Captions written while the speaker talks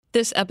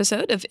This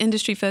episode of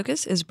Industry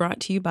Focus is brought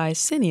to you by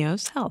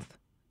Syneos Health,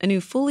 a new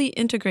fully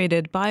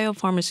integrated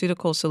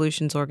biopharmaceutical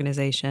solutions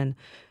organization,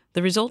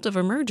 the result of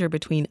a merger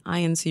between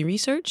INC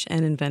Research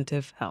and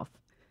Inventive Health.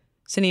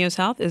 Syneos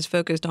Health is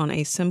focused on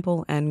a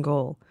simple end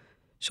goal,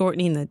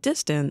 shortening the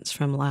distance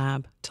from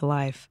lab to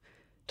life.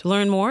 To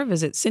learn more,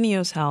 visit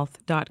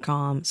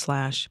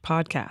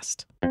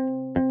syneoshealth.com/podcast.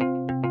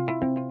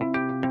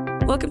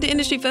 Welcome to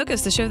Industry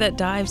Focus, the show that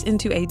dives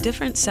into a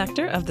different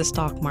sector of the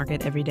stock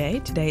market every day.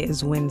 Today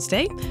is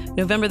Wednesday,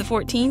 November the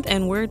 14th,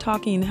 and we're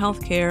talking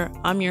healthcare.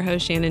 I'm your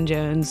host, Shannon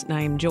Jones, and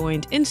I am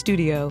joined in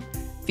studio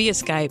via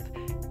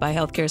Skype by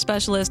healthcare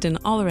specialist and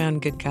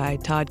all-around good guy,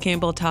 Todd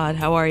Campbell. Todd,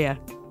 how are you?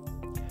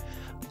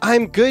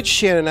 I'm good,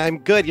 Shannon. I'm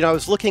good. I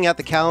was looking at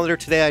the calendar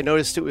today. I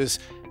noticed it was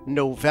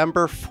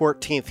November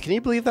 14th. Can you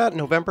believe that?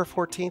 November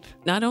 14th?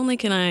 Not only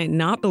can I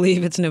not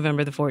believe it's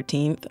November the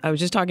 14th, I was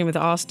just talking with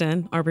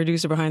Austin, our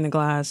producer behind the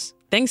glass.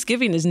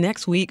 Thanksgiving is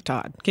next week,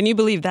 Todd. Can you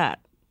believe that?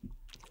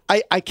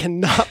 I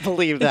cannot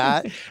believe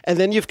that. And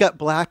then you've got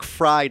Black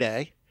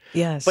Friday.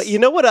 Yes. But you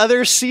know what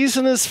other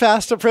season is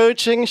fast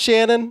approaching,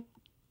 Shannon?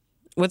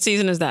 What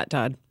season is that,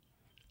 Todd?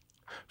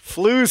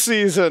 Flu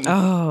season.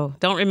 Oh,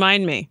 don't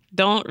remind me.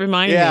 Don't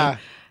remind me.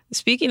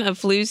 Speaking of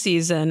flu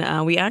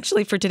season, we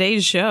actually, for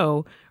today's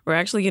show, we're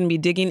actually going to be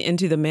digging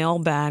into the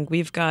mailbag.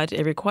 We've got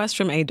a request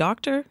from a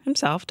doctor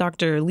himself,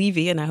 Dr.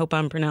 Levy, and I hope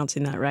I'm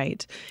pronouncing that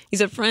right.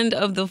 He's a friend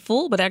of the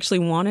Fool, but actually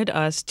wanted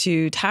us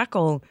to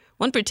tackle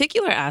one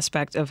particular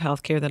aspect of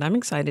healthcare that I'm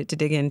excited to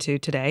dig into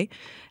today,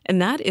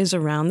 and that is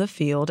around the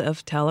field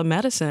of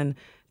telemedicine.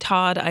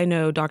 Todd, I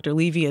know Dr.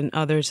 Levy and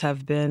others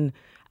have been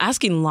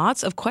asking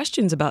lots of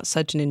questions about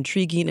such an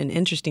intriguing and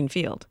interesting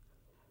field.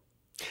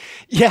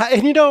 Yeah,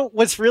 and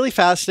what's really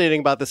fascinating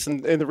about this,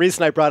 and the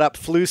reason I brought up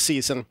flu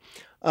season,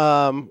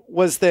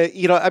 was that,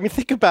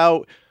 think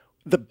about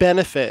the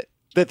benefit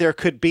that there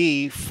could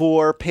be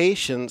for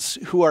patients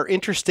who are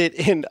interested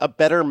in a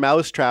better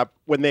mousetrap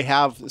when they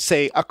have,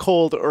 say, a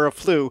cold or a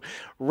flu,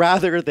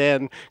 rather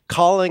than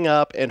calling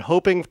up and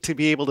hoping to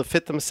be able to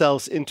fit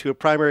themselves into a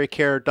primary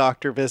care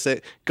doctor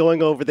visit,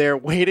 going over there,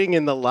 waiting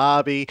in the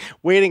lobby,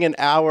 waiting an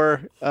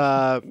hour,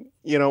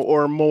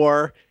 or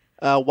more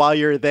while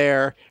you're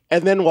there,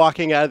 and then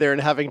walking out of there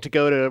and having to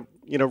go to,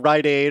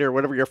 Rite Aid or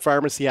whatever your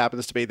pharmacy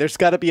happens to be. There's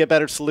got to be a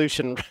better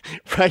solution,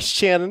 right,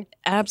 Shannon?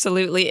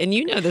 Absolutely. And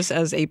you know this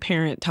as a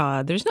parent,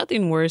 Todd. There's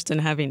nothing worse than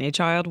having a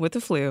child with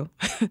the flu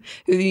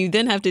who you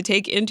then have to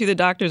take into the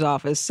doctor's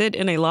office, sit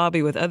in a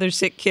lobby with other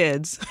sick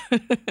kids,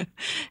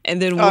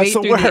 and then wait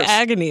through the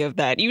agony of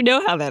that. You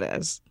know how that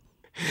is.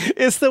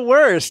 It's the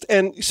worst.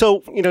 And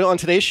so, on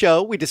today's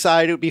show, we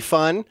decided it would be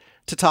fun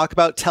to talk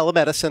about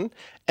telemedicine.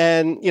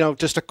 And,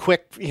 just a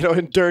quick,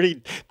 and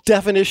dirty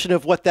definition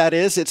of what that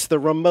is. It's the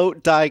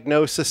remote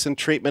diagnosis and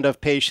treatment of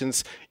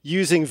patients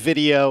using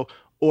video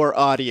or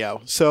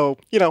audio. So,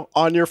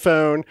 on your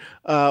phone,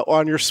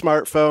 on your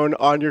smartphone,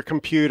 on your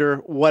computer,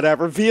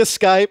 whatever, via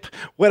Skype,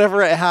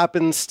 whatever it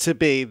happens to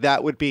be,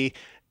 that would be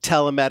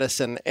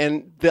telemedicine.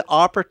 And the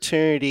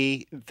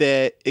opportunity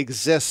that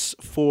exists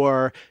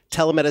for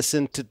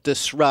telemedicine to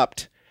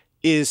disrupt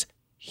is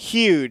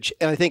huge.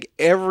 And I think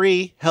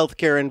every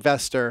healthcare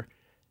investor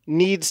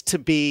needs to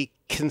be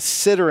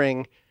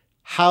considering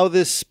how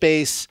this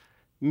space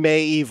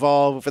may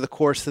evolve over the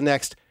course of the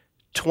next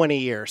 20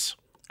 years.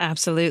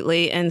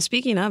 Absolutely. And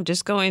speaking of,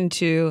 just going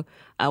to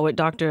what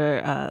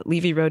Dr.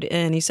 Levy wrote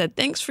in, he said,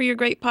 "Thanks for your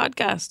great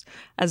podcast.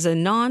 As a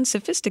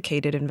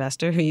non-sophisticated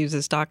investor who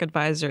uses Stock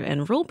Advisor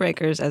and Rule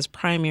Breakers as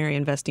primary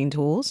investing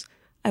tools,"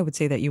 I would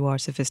say that you are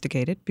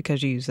sophisticated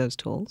because you use those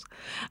tools.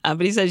 But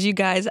he says, "You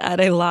guys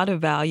add a lot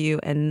of value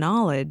and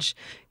knowledge.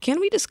 Can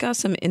we discuss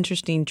some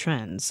interesting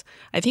trends?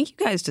 I think you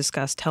guys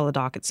discussed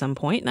Teladoc at some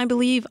point, and I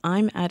believe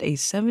I'm at a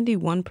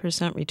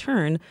 71%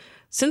 return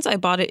since I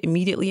bought it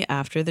immediately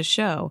after the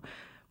show.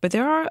 But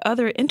there are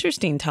other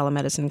interesting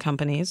telemedicine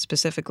companies,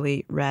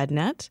 specifically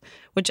RadNet,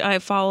 which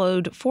I've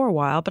followed for a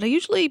while, but I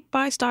usually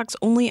buy stocks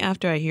only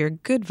after I hear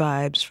good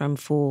vibes from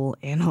Fool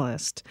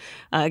analysts."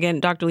 Again,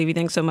 Dr. Levy,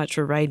 thanks so much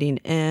for writing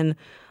in.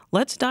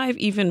 Let's dive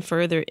even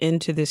further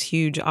into this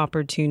huge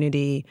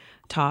opportunity,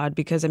 Todd,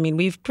 because,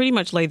 we've pretty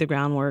much laid the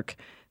groundwork.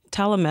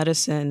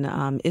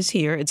 Telemedicine is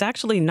here. It's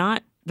actually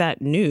not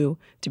that new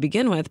to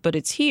begin with, but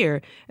it's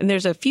here. And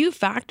there's a few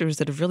factors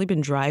that have really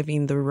been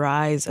driving the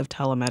rise of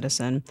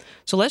telemedicine.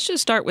 So let's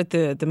just start with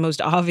the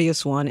most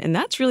obvious one, and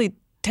that's really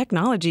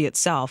technology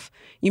itself.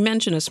 You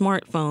mentioned a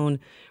smartphone.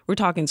 We're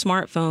talking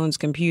smartphones,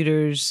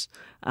 computers,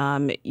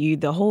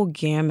 the whole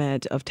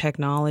gamut of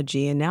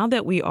technology. And now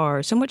that we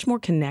are so much more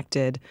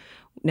connected,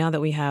 now that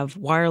we have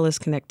wireless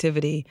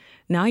connectivity,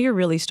 now you're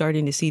really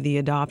starting to see the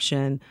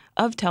adoption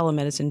of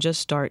telemedicine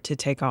just start to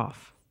take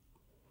off.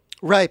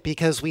 Right,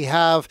 because we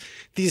have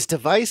these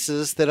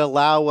devices that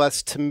allow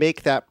us to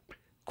make that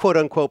quote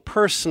unquote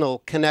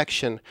personal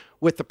connection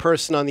with the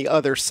person on the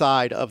other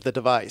side of the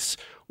device,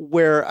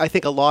 where I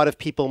think a lot of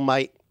people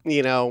might,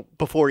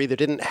 before either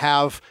didn't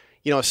have,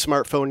 a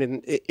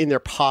smartphone in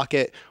their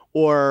pocket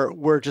or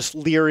were just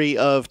leery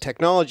of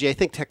technology. I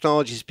think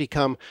technology has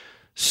become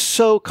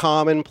so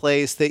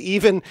commonplace that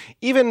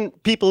even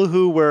people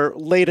who were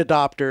late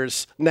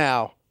adopters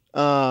now,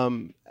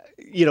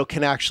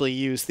 can actually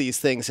use these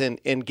things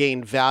and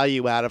gain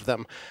value out of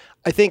them.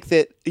 I think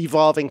that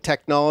evolving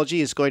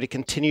technology is going to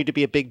continue to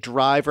be a big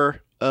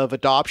driver of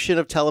adoption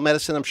of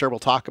telemedicine. I'm sure we'll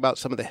talk about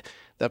some of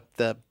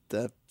the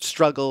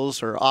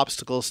struggles or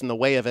obstacles in the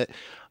way of it.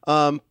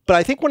 But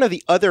I think one of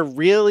the other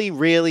really,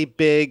 really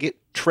big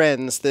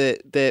trends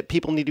that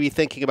people need to be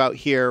thinking about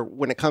here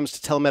when it comes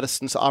to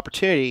telemedicine's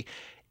opportunity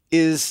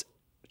is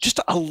just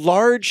a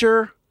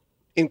larger,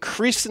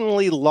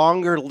 increasingly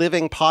longer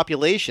living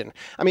population.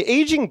 I mean,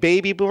 aging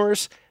baby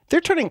boomers, they're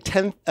turning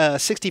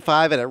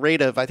 65 at a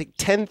rate of, I think,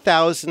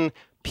 10,000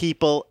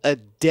 people a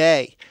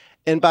day.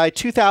 And by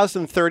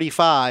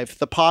 2035,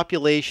 the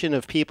population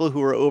of people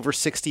who are over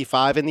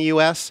 65 in the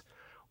U.S.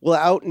 will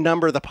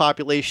outnumber the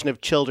population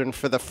of children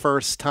for the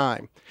first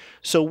time.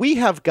 So we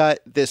have got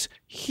this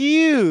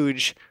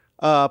huge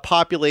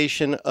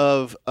population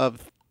of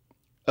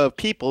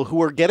people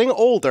who are getting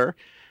older,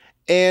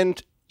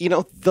 and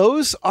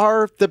those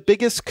are the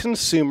biggest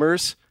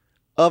consumers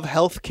of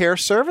healthcare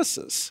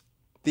services,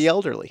 the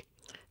elderly.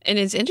 And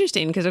it's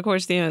interesting because, of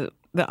course, the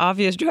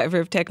obvious driver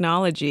of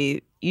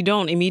technology, you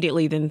don't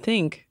immediately then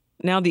think,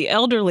 now the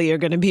elderly are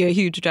going to be a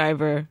huge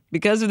driver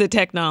because of the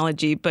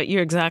technology. But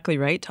you're exactly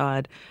right,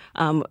 Todd.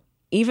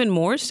 Even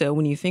more so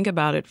when you think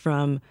about it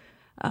from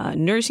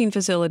nursing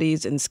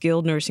facilities and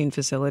skilled nursing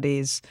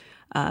facilities,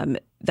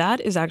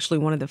 that is actually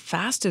one of the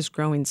fastest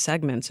growing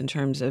segments in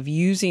terms of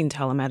using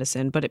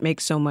telemedicine, but it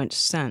makes so much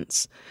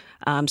sense.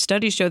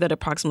 Studies show that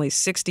approximately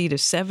 60 to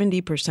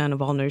 70%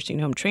 of all nursing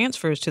home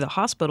transfers to the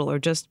hospital are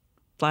just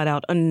flat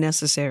out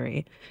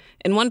unnecessary.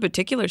 In one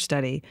particular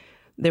study,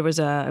 it was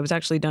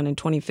actually done in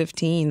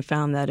 2015,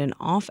 found that an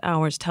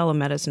off-hours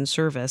telemedicine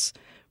service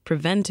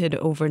prevented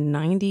over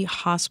 90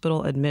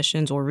 hospital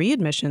admissions or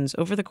readmissions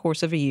over the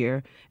course of a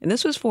year. And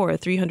this was for a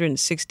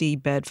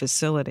 360-bed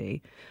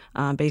facility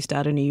based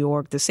out of New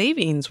York. The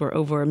savings were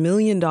over $1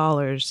 million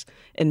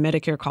in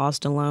Medicare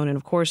cost alone. And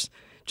of course,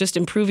 just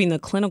improving the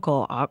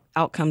clinical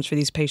outcomes for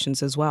these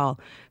patients as well.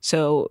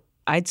 So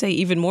I'd say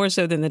even more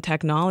so than the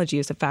technology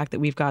is the fact that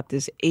we've got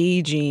this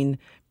aging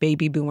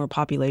baby boomer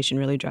population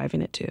really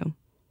driving it too.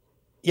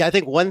 Yeah, I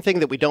think one thing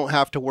that we don't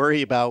have to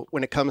worry about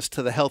when it comes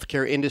to the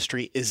healthcare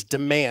industry is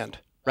demand,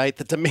 right?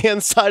 The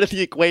demand side of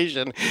the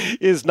equation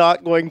is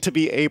not going to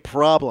be a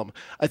problem.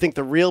 I think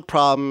the real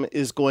problem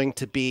is going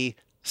to be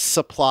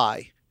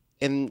supply.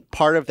 And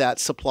part of that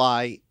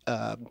supply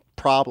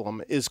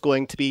problem is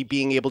going to be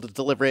being able to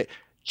deliver it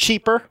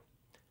cheaper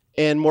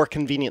and more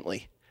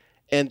conveniently.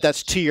 And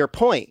that's to your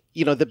point,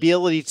 the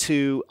ability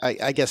to,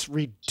 I guess,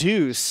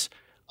 reduce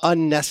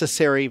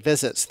unnecessary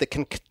visits that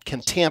can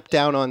tamp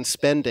down on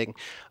spending.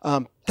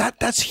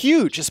 That's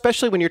huge,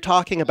 especially when you're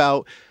talking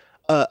about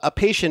a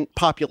patient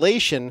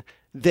population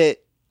that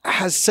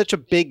has such a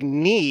big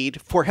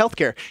need for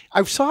healthcare.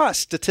 I saw a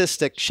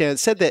statistic, Shannon,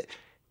 said that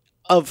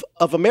of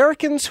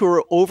Americans who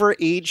are over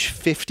age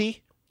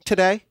 50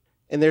 today,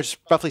 and there's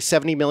roughly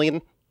 70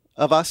 million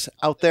of us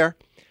out there,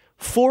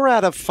 4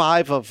 out of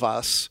 5 of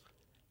us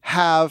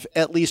have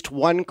at least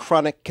one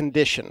chronic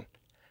condition.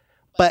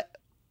 But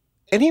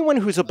anyone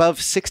who's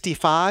above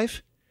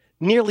 65,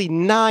 nearly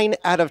 9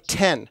 out of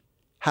 10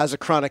 has a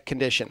chronic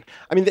condition.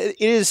 I mean, it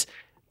is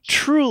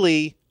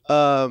truly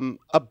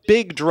a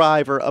big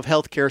driver of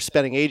healthcare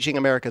spending. Aging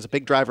America is a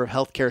big driver of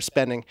healthcare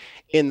spending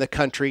in the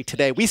country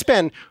today. We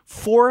spend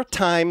 4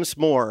 times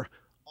more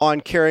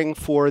on caring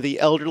for the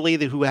elderly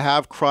who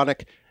have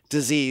chronic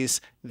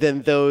disease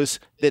than those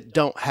that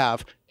don't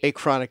have a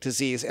chronic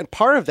disease. And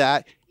part of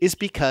that is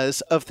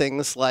because of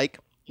things like,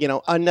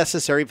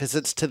 unnecessary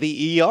visits to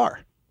the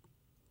ER.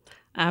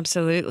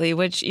 Absolutely,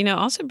 which,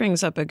 also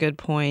brings up a good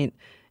point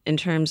in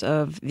terms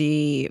of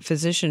the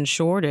physician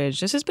shortage.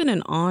 This has been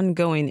an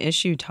ongoing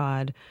issue,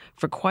 Todd,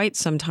 for quite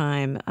some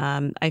time.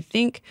 I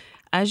think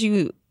as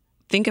you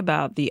think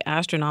about the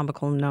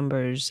astronomical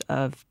numbers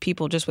of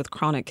people just with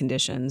chronic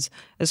conditions,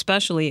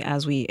 especially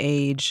as we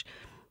age,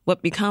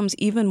 what becomes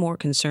even more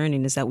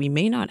concerning is that we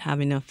may not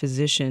have enough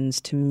physicians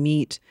to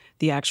meet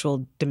the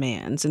actual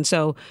demands. And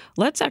so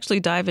let's actually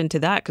dive into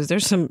that because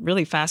there's some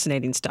really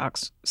fascinating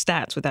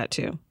stats with that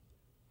too.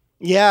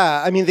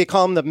 Yeah, I mean, they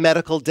call them the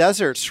medical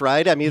deserts,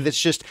 right? I mean, it's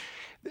just,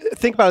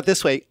 think about it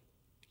this way.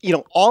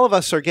 All of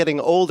us are getting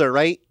older,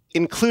 right?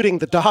 Including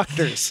the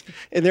doctors.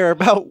 And there are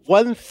about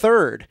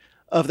 1/3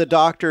 of the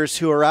doctors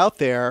who are out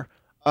there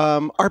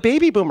are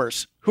baby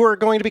boomers who are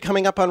going to be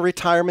coming up on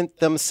retirement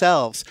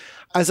themselves.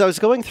 As I was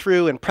going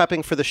through and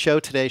prepping for the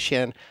show today,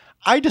 Shan,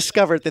 I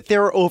discovered that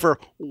there are over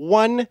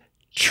 1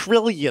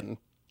 billion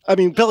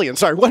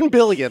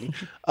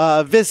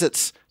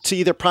visits to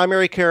either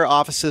primary care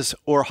offices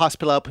or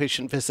hospital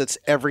outpatient visits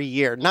every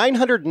year.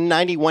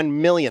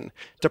 991 million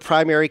to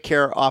primary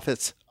care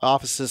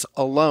offices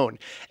alone.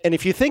 And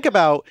if you think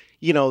about,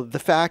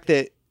 the fact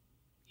that,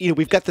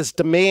 we've got this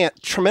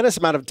tremendous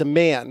amount of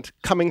demand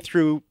coming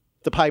through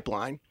the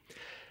pipeline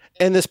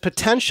and this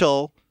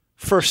potential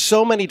for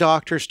so many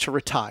doctors to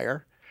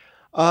retire,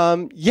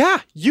 Yeah,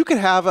 you could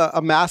have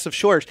a massive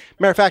shortage.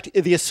 Matter of fact,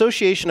 the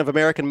Association of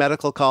American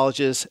Medical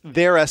Colleges,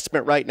 their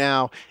estimate right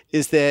now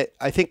is that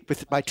I think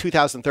by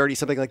 2030,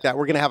 something like that,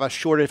 we're going to have a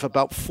shortage of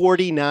about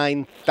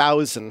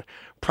 49,000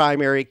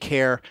 primary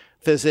care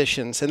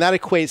physicians. And that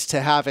equates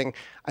to having,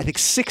 I think,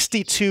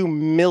 62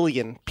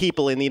 million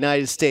people in the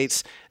United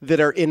States that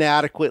are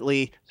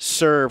inadequately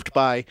served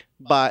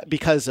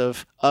because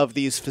of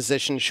these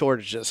physician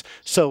shortages.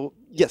 So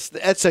yes,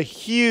 that's a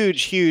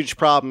huge, huge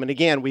problem. And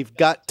again, we've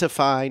got to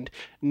find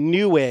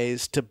new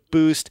ways to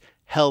boost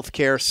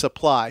healthcare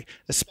supply,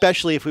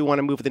 especially if we want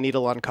to move the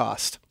needle on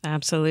cost.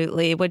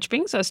 Absolutely. Which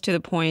brings us to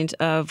the point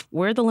of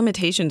where the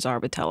limitations are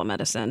with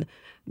telemedicine.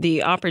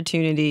 The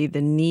opportunity,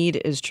 the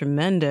need is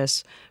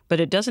tremendous, but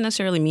it doesn't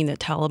necessarily mean that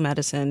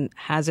telemedicine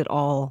has it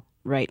all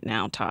right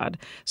now, Todd.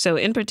 So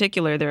in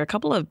particular, there are a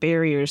couple of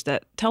barriers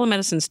that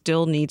telemedicine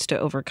still needs to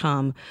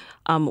overcome.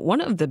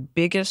 One of the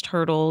biggest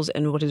hurdles,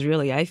 and what has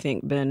really, I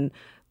think, been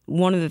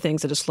one of the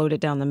things that has slowed it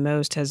down the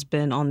most, has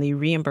been on the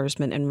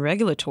reimbursement and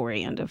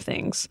regulatory end of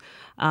things.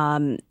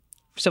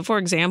 So for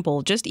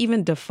example, just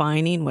even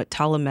defining what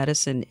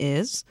telemedicine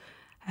is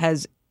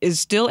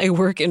still a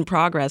work in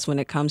progress when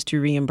it comes to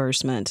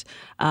reimbursement.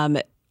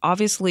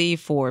 Obviously,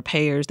 for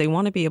payers, they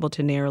want to be able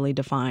to narrowly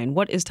define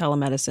what is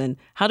telemedicine,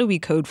 how do we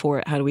code for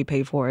it, how do we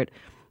pay for it.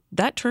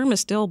 That term is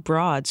still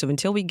broad, so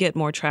until we get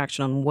more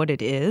traction on what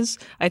it is,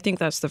 I think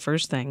that's the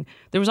first thing.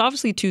 There was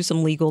obviously, too,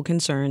 some legal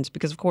concerns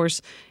because, of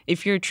course,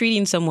 if you're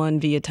treating someone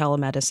via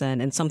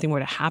telemedicine and something were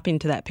to happen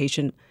to that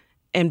patient,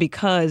 and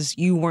because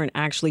you weren't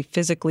actually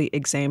physically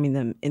examining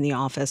them in the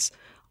office,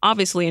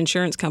 obviously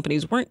insurance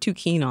companies weren't too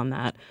keen on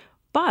that.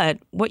 But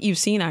what you've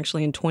seen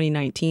actually in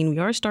 2019, we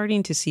are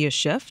starting to see a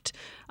shift.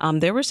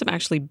 There were some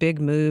actually big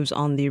moves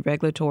on the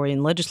regulatory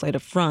and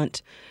legislative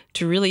front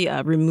to really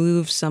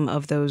remove some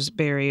of those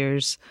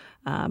barriers,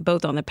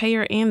 both on the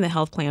payer and the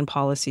health plan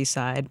policy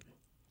side.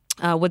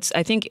 What's,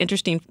 I think,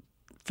 interesting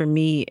for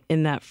me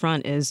in that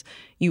front is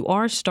you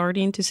are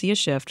starting to see a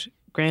shift.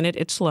 Granted,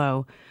 it's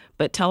slow,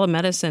 but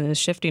telemedicine is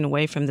shifting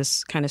away from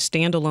this kind of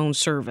standalone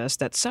service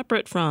that's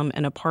separate from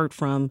and apart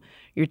from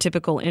your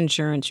typical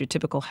insurance, your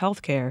typical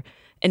healthcare.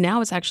 And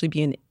now it's actually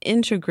being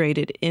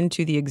integrated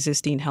into the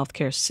existing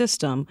healthcare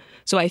system.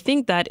 So I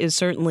think that is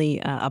certainly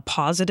a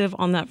positive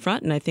on that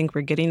front. And I think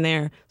we're getting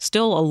there.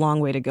 Still a long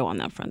way to go on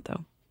that front,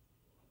 though.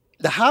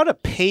 The how to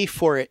pay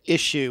for it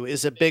issue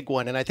is a big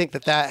one. And I think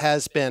that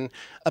has been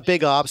a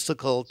big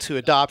obstacle to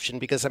adoption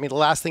because, I mean, the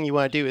last thing you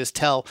want to do is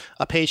tell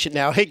a patient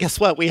now, hey,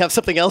 guess what? We have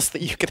something else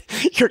that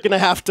you're going to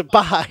have to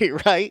buy,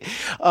 right?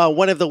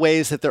 One of the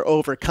ways that they're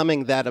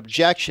overcoming that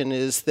objection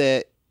is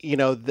that,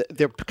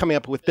 they're coming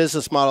up with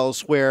business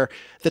models where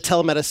the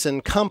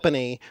telemedicine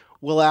company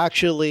will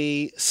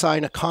actually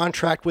sign a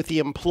contract with the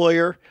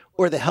employer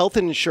or the health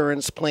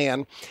insurance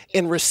plan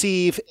and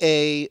receive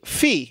a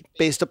fee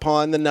based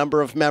upon the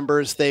number of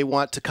members they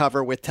want to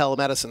cover with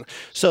telemedicine.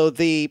 So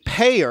the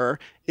payer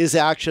is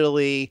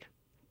actually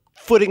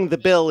footing the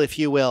bill, if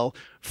you will,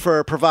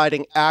 for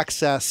providing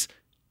access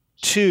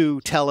to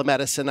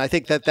telemedicine. I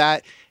think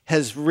that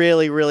has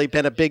really, really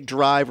been a big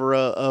driver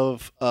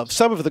of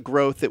some of the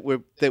growth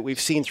that we've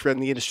seen through in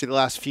the industry the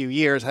last few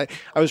years. I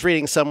was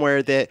reading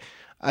somewhere that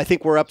I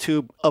think we're up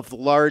to, of the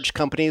large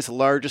companies, the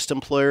largest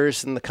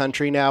employers in the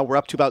country now, we're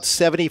up to about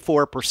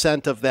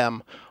 74% of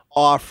them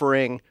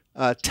offering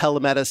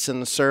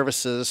telemedicine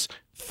services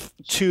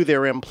to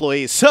their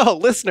employees. So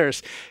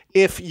listeners,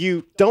 if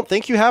you don't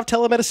think you have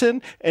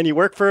telemedicine and you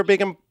work for a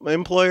big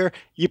employer,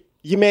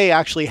 you may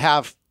actually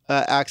have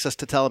access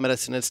to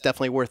telemedicine. It's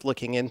definitely worth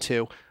looking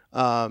into,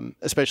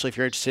 especially if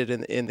you're interested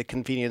in the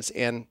convenience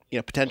and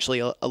potentially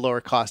a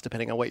lower cost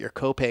depending on what your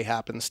copay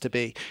happens to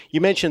be.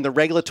 You mentioned the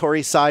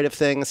regulatory side of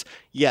things.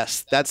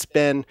 Yes, that's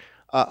been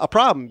a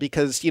problem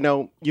because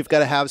you've got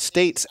to have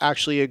states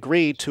actually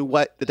agree to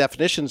what the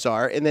definitions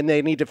are, and then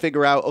they need to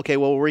figure out, okay,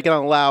 well, we're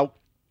going to allow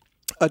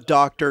a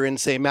doctor in,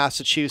 say,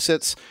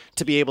 Massachusetts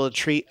to be able to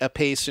treat a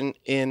patient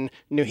in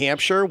New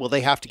Hampshire. Will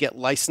they have to get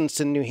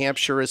licensed in New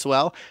Hampshire as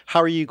well?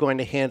 How are you going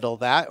to handle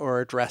that or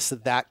address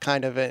that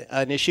kind of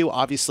an issue?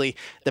 Obviously,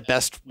 the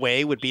best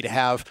way would be to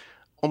have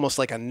almost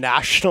like a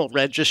national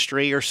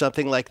registry or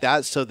something like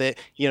that so that,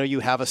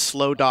 you have a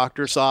slow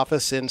doctor's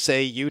office in,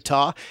 say,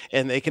 Utah,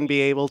 and they can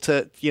be able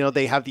to,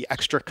 they have the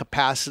extra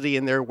capacity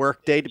in their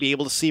workday to be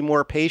able to see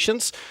more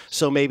patients.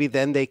 So maybe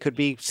then they could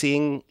be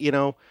seeing,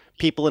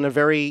 people in a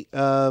very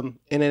in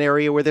an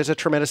area where there's a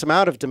tremendous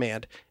amount of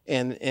demand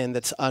and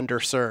that's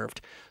underserved.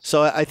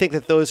 So I think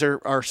that those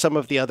are some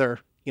of the other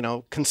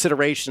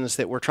considerations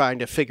that we're trying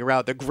to figure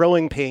out, the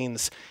growing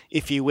pains,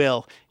 if you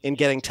will, in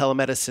getting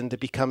telemedicine to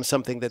become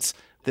something that's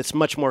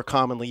much more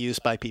commonly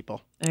used by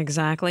people.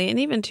 Exactly. And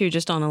even too,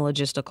 just on a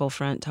logistical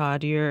front,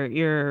 Todd,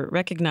 you're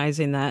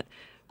recognizing that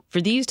for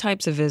these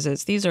types of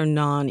visits, these are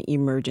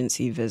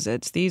non-emergency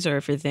visits. These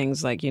are for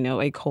things like,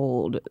 a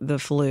cold, the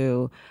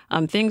flu,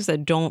 things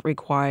that don't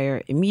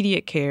require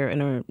immediate care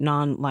and are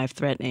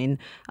non-life-threatening.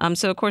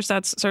 So, of course,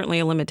 that's certainly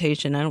a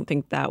limitation. I don't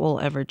think that will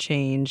ever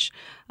change.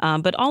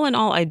 But all in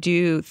all, I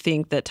do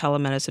think that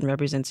telemedicine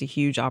represents a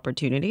huge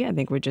opportunity. I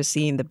think we're just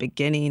seeing the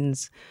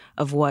beginnings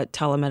of what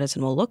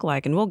telemedicine will look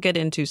like. And we'll get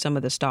into some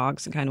of the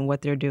stocks and kind of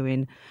what they're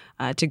doing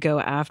to go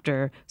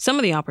after some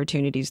of the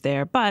opportunities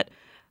there. But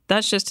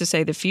that's just to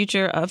say the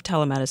future of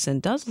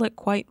telemedicine does look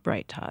quite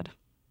bright, Todd.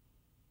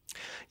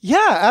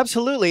 Yeah,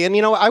 absolutely. And,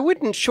 I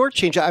wouldn't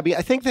shortchange it. I mean,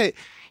 I think that,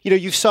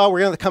 you saw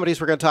one of the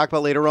companies we're going to talk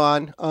about later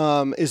on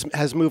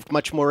has moved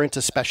much more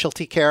into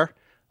specialty care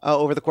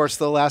over the course of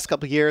the last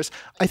couple of years.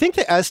 I think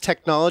that as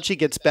technology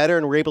gets better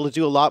and we're able to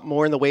do a lot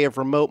more in the way of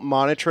remote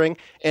monitoring,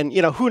 and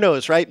who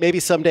knows, right? Maybe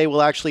someday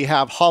we'll actually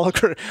have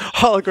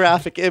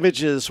holographic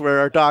images where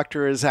our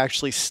doctor is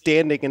actually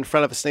standing in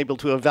front of us and able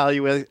to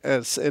evaluate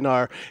us in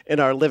our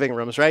living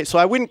rooms, right? So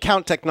I wouldn't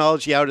count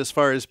technology out as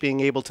far as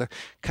being able to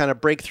kind of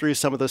break through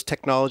some of those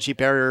technology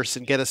barriers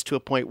and get us to a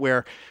point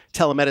where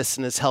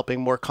telemedicine is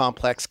helping more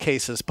complex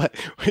cases. But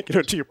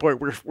to your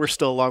point, we're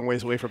still a long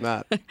ways away from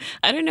that.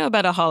 I don't know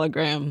about a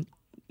hologram.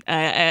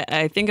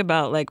 I think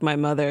about like my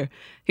mother,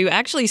 who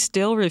actually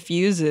still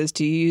refuses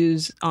to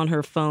use on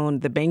her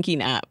phone the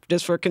banking app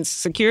just for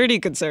security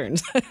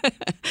concerns.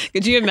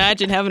 Could you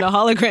imagine having a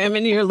hologram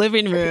in your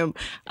living room?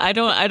 I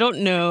don't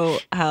know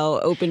how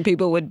open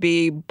people would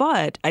be,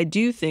 but I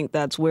do think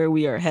that's where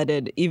we are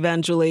headed.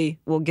 Eventually,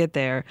 we'll get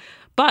there.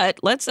 But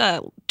let's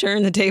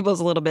turn the tables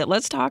a little bit.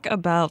 Let's talk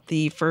about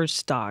the first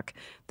stock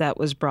that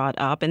was brought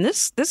up. And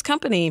this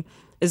company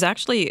is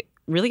actually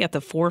really at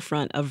the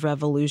forefront of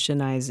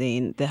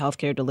revolutionizing the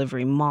healthcare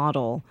delivery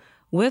model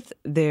with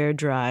their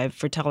drive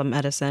for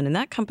telemedicine. And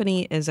that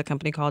company is a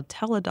company called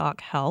Teladoc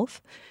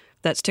Health.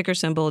 That's ticker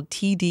symbol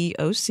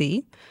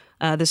TDOC.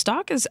 The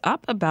stock is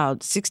up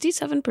about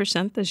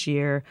 67% this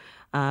year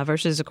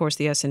versus, of course,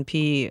 the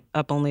S&P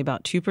up only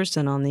about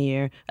 2% on the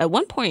year. At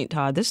one point,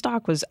 Todd, this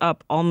stock was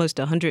up almost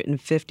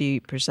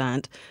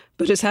 150%,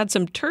 but it's had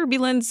some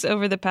turbulence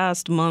over the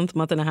past month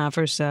and a half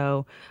or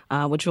so,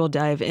 which we'll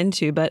dive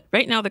into. But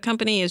right now, the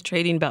company is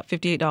trading about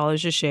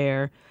 $58 a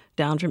share,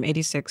 down from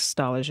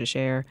 $86 a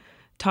share.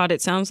 Todd,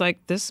 it sounds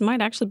like this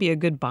might actually be a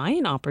good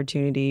buying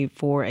opportunity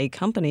for a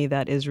company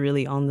that is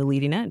really on the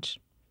leading edge.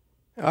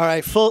 All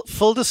right,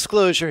 full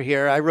disclosure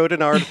here. I wrote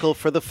an article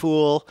for The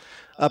Fool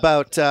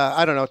about,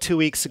 2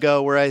 weeks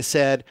ago where I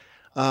said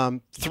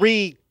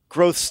 3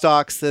 growth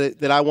stocks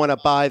that I want to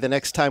buy the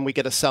next time we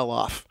get a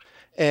sell-off.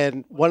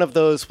 And one of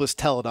those was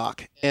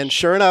Teladoc. And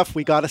sure enough,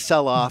 we got a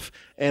sell-off.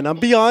 And I'm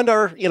beyond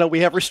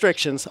we have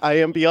restrictions. I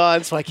am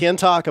beyond, so I can't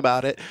talk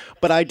about it.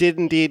 But I did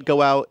indeed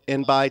go out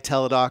and buy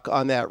Teladoc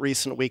on that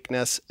recent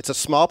weakness. It's a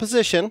small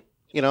position.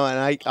 And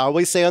I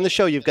always say on the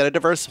show, you've got to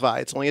diversify.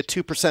 It's only a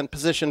 2%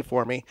 position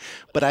for me.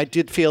 But I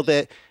did feel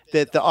that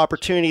the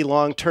opportunity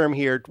long-term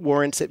here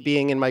warrants it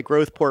being in my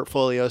growth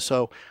portfolio.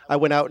 So I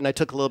went out and I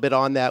took a little bit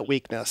on that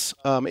weakness.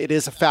 It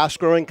is a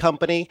fast-growing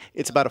company.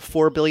 It's about a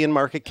 $4 billion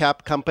market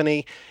cap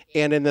company.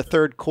 And in the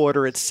third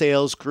quarter, its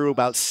sales grew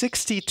about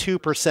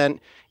 62%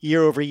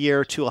 year over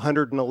year to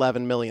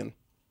 $111 million.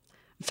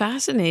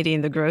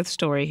 Fascinating, the growth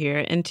story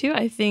here. And two,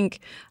 I think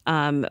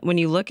when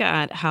you look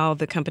at how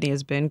the company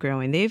has been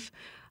growing, they've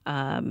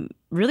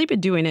really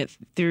been doing it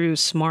through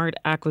smart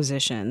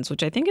acquisitions,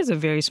 which I think is a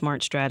very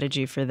smart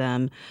strategy for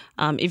them.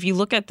 If you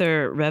look at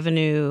their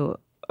revenue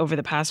over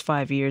the past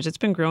 5 years, it's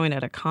been growing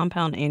at a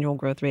compound annual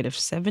growth rate of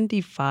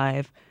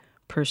 75%.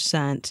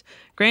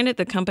 Granted,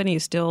 the company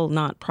is still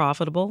not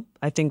profitable.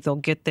 I think they'll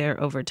get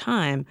there over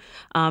time.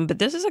 But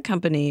this is a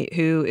company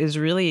who is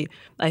really,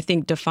 I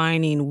think,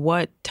 defining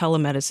what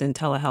telemedicine,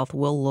 telehealth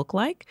will look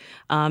like.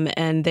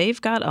 And they've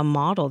got a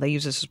model. They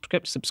use a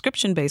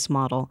subscription-based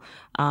model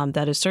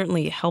that is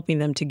certainly helping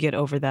them to get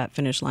over that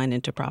finish line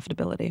into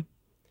profitability.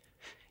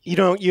 You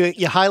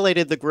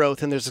highlighted the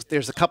growth, and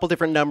there's a couple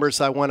different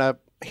numbers I want to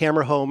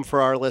hammer home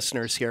for our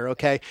listeners here,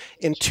 okay?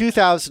 In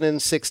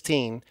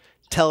 2016,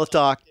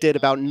 Teladoc did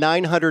about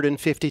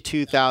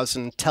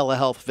 952,000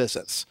 telehealth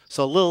visits,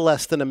 so a little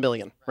less than 1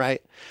 million,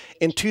 right?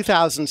 In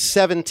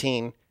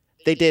 2017,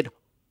 they did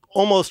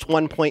almost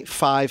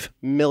 1.5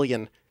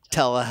 million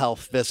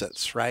telehealth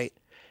visits, right?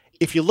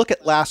 If you look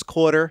at last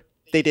quarter,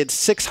 they did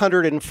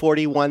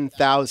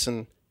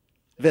 641,000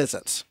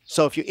 visits.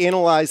 So if you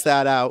analyze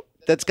that out,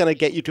 that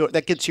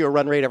gets you a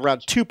run rate of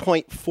around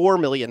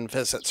 2.4 million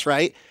visits,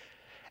 right?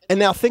 And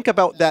now think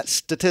about that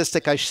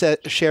statistic I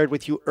shared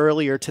with you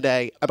earlier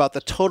today about the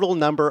total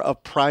number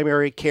of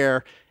primary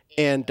care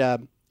and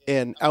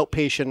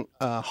outpatient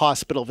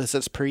hospital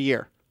visits per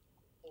year.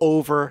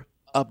 Over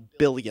 1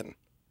 billion.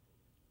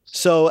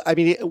 So, I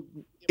mean,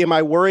 am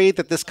I worried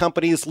that this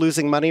company is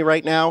losing money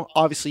right now?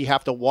 Obviously, you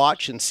have to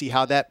watch and see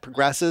how that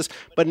progresses.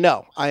 But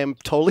no, I am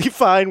totally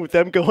fine with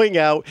them going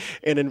out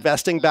and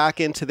investing back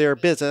into their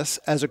business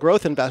as a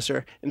growth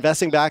investor,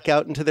 investing back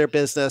out into their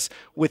business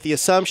with the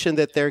assumption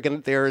that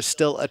there is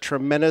still a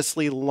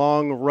tremendously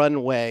long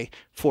runway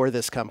for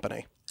this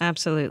company.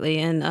 Absolutely.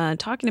 And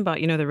talking about,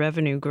 the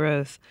revenue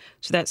growth,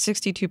 so that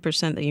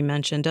 62% that you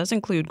mentioned does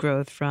include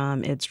growth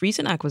from its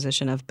recent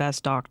acquisition of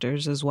Best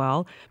Doctors as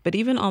well. But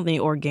even on the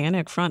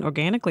organic front,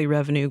 organically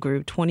revenue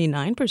grew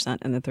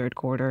 29% in the third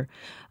quarter.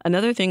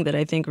 Another thing that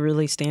I think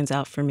really stands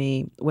out for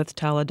me with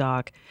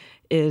Teladoc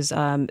is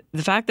the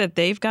fact that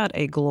they've got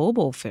a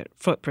global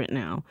footprint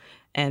now.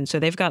 And so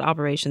they've got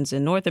operations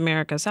in North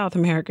America, South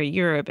America,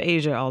 Europe,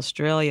 Asia,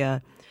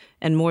 Australia,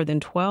 and more than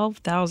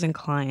 12,000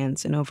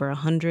 clients in over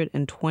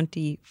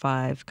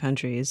 125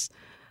 countries.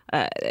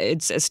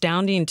 It's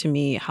astounding to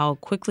me how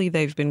quickly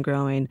they've been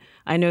growing.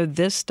 I know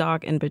this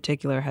stock in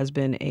particular has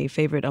been a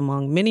favorite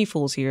among many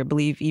fools here. I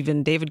believe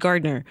even David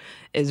Gardner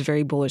is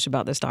very bullish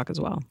about this stock as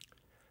well.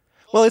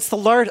 Well, it's the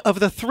large of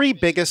the three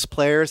biggest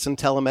players in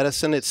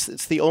telemedicine.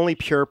 It's the only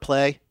pure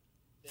play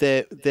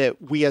that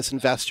we as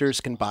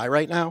investors can buy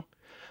right now.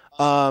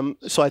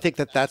 So I think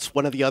that's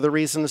one of the other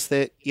reasons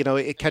that,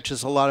 it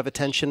catches a lot of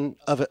attention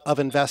of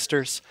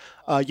investors.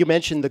 You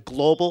mentioned the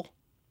global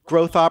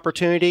growth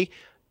opportunity.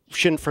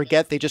 Shouldn't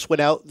forget, they just went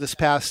out this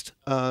past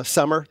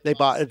summer. They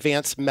bought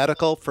Advanced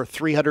Medical for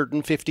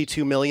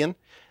 $352 million.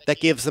 That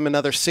gives them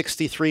another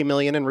 $63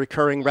 million in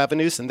recurring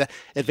revenues. And the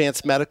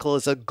Advanced Medical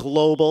is a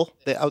global,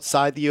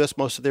 outside the U.S.,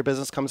 most of their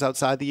business comes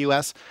outside the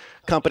U.S.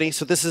 company.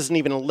 So this isn't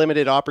even a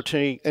limited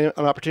opportunity, an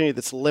opportunity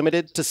that's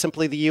limited to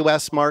simply the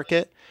U.S.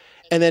 market.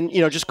 And then,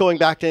 just going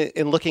back to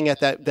and looking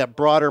at that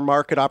broader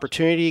market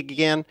opportunity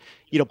again,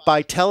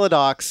 by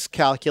Teladoc's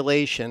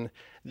calculation,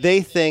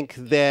 they think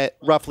that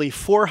roughly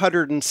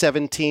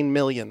 417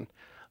 million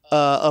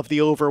of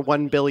the over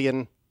 1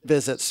 billion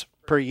visits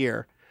per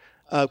year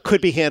could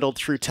be handled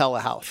through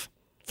telehealth.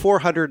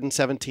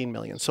 417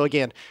 million. So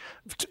again,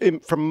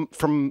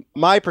 from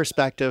my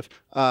perspective,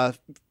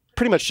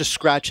 pretty much just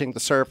scratching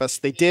the surface.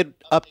 They did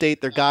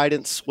update their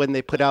guidance when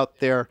they put out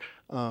their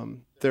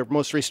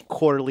most recent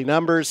quarterly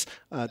numbers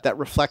that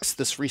reflects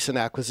this recent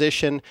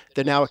acquisition.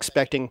 They're now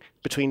expecting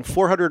between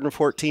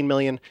 414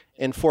 million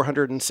and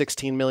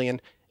 416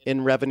 million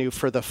in revenue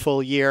for the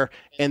full year,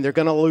 and they're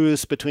going to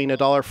lose between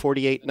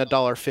 $1.48 and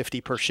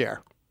 $1.50 per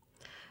share.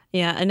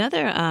 Yeah,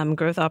 another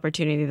growth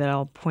opportunity that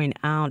I'll point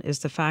out is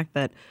the fact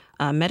that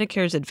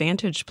Medicare's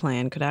Advantage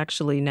plan could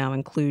actually now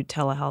include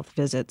telehealth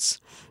visits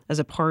as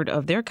a part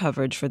of their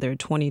coverage for their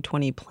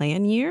 2020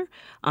 plan year.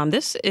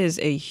 This is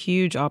a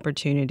huge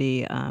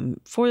opportunity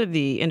for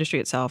the industry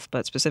itself,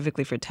 but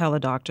specifically for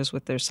Teladoc, just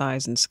with their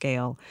size and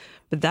scale.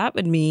 But that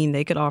would mean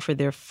they could offer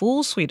their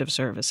full suite of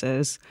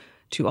services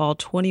to all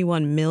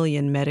 21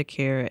 million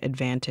Medicare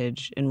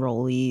Advantage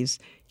enrollees.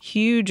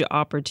 Huge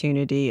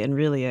opportunity and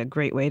really a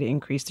great way to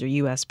increase their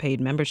U.S. paid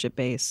membership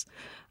base.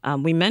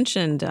 We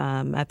mentioned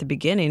at the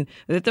beginning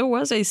that there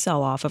was a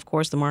sell-off. Of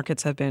course, the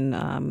markets have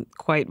been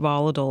quite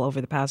volatile over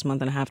the past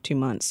month and a half, 2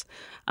 months.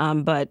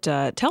 But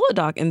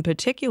Teladoc in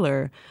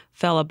particular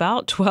fell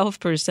about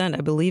 12%.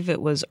 I believe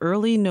it was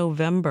early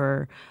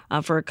November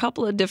for a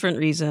couple of different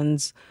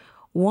reasons.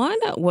 One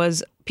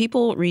was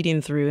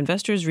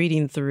investors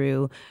reading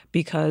through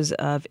because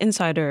of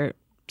insider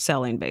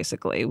selling,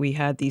 basically. We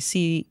had the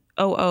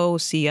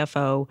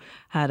CFO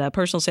had a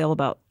personal sale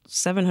about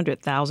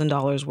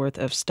 $700,000 worth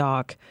of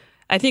stock.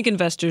 I think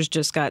investors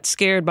just got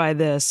scared by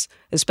this,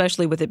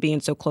 especially with it being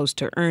so close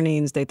to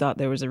earnings. They thought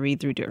there was a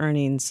read-through to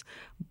earnings.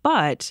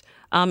 But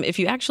if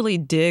you actually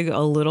dig a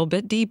little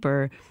bit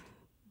deeper,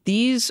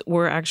 these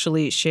were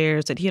actually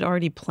shares that he had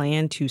already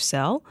planned to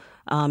sell,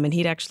 and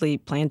he'd actually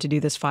planned to do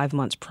this 5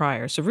 months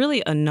prior. So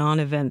really a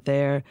non-event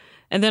there.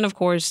 And then, of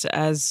course,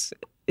 as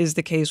is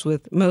the case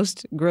with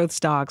most growth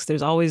stocks,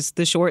 there's always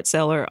the short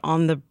seller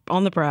on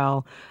the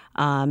prowl.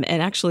 And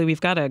actually,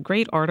 we've got a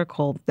great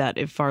article that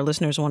if our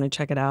listeners want to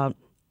check it out,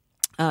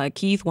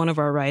 Keith, one of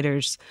our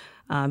writers,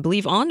 I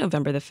believe on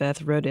November the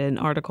 5th, wrote an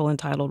article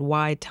entitled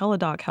Why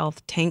Teladoc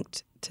Health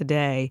Tanked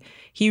Today.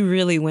 He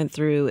really went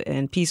through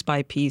and piece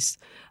by piece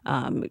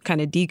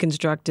kind of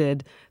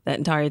deconstructed that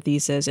entire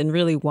thesis and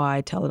really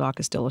why Teladoc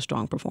is still a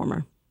strong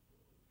performer.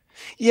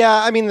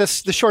 Yeah, I mean, the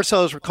short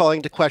sellers were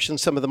calling to question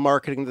some of the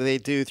marketing that they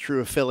do through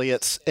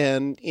affiliates.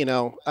 And,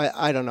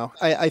 I don't know.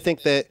 I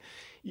think that,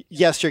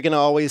 yes, you're going to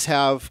always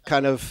have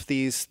kind of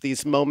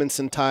these moments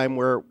in time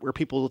where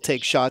people will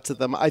take shots at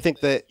them. I think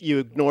that you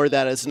ignore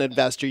that as an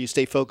investor. You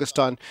stay focused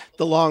on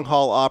the long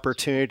haul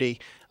opportunity.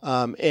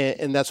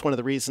 And that's one of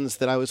the reasons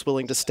that I was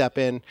willing to step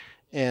in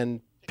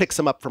and pick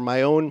some up from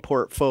my own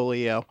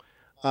portfolio.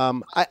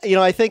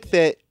 I think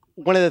that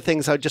one of the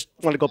things I just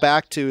want to go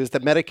back to is the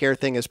Medicare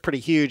thing is pretty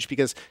huge,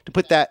 because to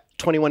put that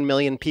 21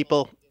 million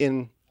people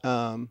in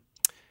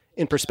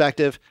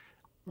perspective,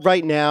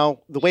 right now,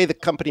 the way the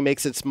company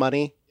makes its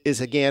money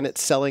is, again,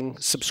 it's selling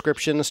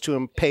subscriptions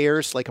to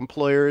payers like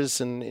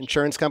employers and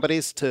insurance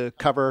companies to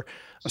cover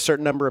a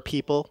certain number of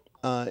people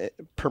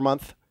per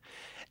month.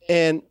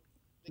 And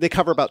they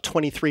cover about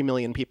 23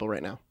 million people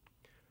right now.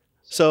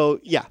 So,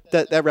 yeah,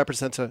 that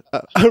represents a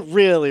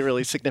really,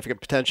 really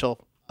significant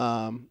potential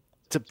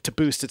to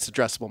boost its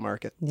addressable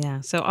market.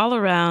 Yeah. So all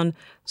around,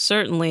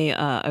 certainly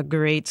a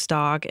great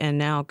stock, and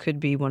now could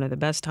be one of the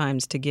best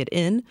times to get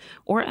in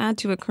or add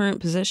to a current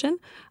position.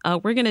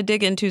 We're going to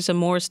dig into some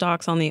more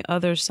stocks on the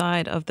other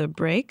side of the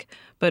break.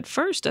 But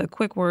first, a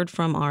quick word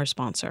from our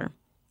sponsor.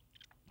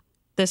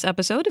 This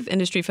episode of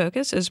Industry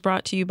Focus is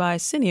brought to you by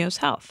Syneos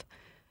Health.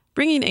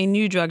 Bringing a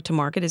new drug to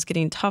market is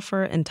getting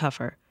tougher and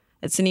tougher.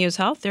 At Syneos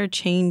Health, they're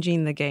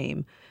changing the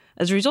game.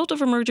 As a result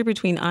of a merger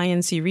between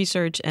INC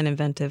Research and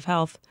Inventive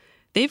Health,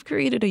 they've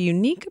created a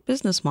unique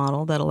business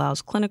model that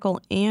allows clinical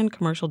and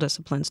commercial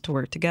disciplines to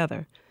work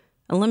together,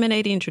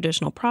 eliminating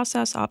traditional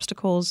process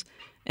obstacles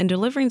and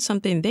delivering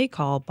something they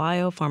call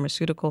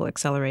biopharmaceutical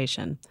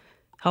acceleration,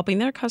 helping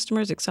their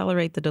customers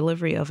accelerate the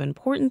delivery of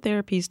important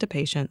therapies to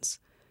patients.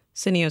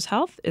 Syneos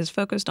Health is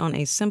focused on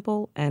a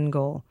simple end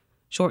goal,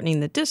 shortening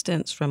the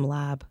distance from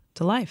lab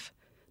to life.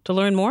 To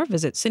learn more,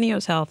 visit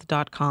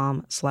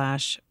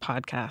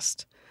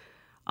syneoshealth.com/podcast.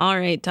 All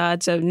right,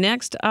 Todd. So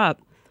next up,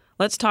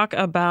 let's talk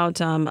about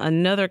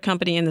another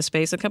company in the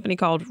space, a company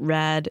called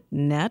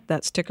RadNet.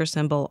 That's ticker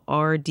symbol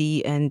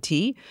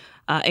RDNT.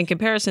 In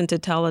comparison to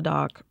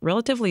Teladoc,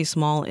 relatively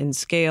small in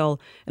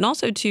scale, and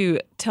also to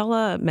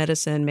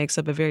telemedicine makes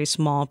up a very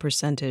small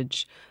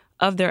percentage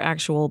of their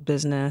actual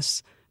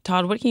business.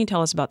 Todd, what can you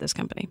tell us about this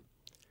company?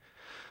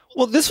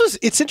 Well,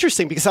 it's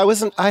interesting because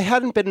I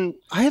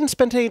hadn't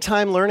spent any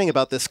time learning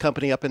about this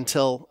company up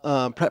until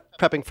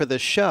prepping for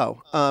this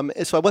show.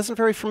 So I wasn't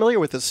very familiar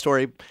with this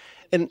story.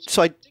 And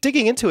so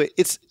digging into it,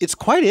 it's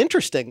quite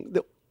interesting.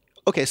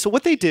 Okay, so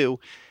what they do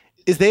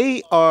is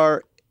they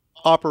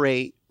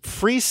operate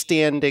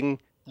freestanding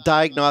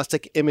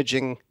diagnostic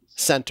imaging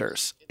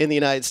centers in the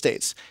United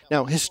States.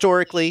 Now,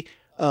 historically,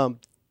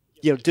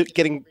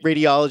 getting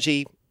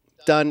radiology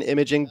done,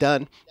 imaging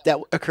done, that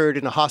occurred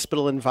in a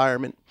hospital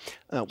environment,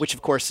 which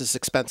of course is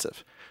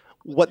expensive.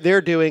 What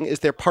they're doing is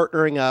they're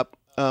partnering up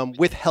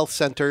with health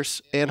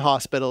centers and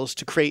hospitals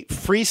to create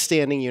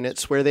freestanding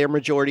units where they're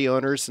majority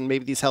owners, and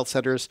maybe these health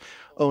centers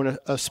own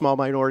a small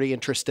minority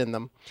interest in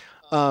them,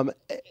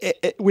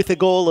 with the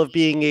goal of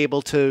being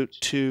able to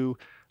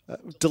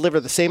deliver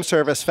the same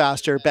service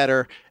faster,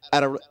 better,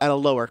 at a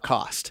lower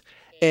cost.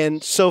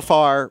 And so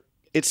far,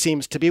 it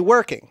seems to be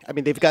working. I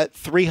mean, they've got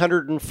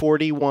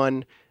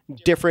 341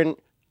 different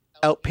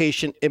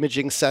outpatient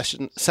imaging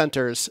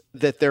centers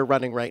that they're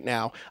running right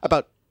now.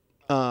 About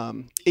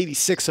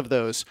 86 of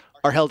those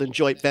are held in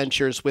joint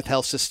ventures with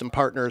health system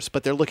partners,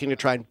 but they're looking to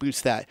try and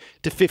boost that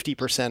to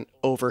 50%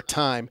 over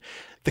time.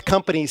 The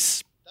company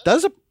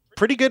does a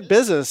pretty good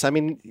business. I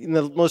mean, in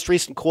the most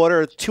recent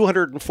quarter,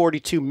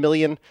 $242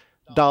 million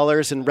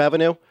in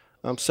revenue.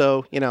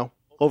 So,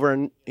 over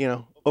an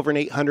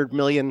 800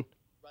 million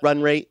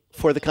run rate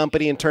for the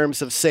company in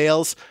terms of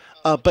sales.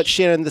 But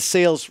Shannon, the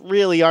sales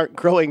really aren't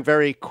growing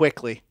very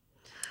quickly.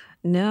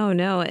 No.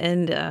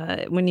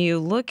 And when you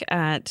look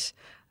at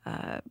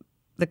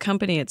the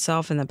company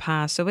itself in the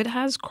past, so it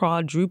has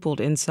quadrupled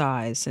in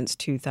size since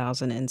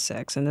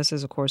 2006. And this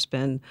has, of course,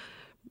 been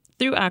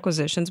through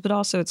acquisitions, but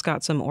also it's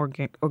got some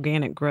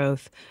organic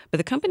growth. But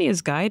the company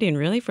is guiding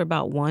really for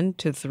about 1%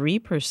 to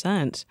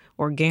 3%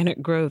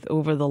 organic growth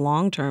over the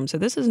long term. So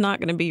this is not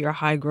going to be your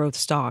high growth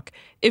stock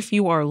if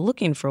you are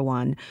looking for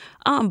one.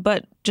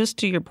 But just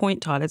to your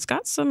point, Todd, it's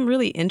got some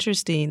really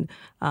interesting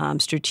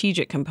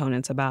strategic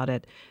components about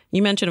it.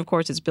 You mentioned, of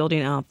course, it's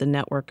building out the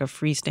network of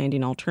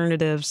freestanding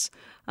alternatives,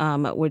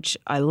 which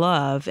I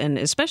love, and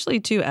especially,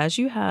 too, as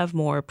you have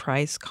more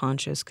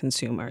price-conscious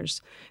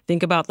consumers.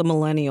 Think about the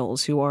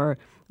millennials who are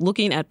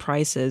looking at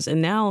prices,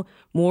 and now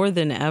more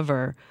than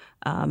ever,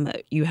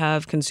 you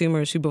have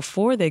consumers who,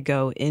 before they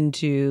go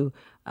into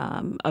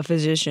a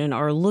physician,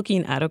 are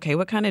looking at, okay,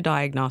 what kind of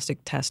diagnostic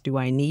test do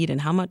I need,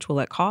 and how much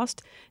will it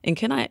cost, and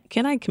can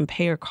I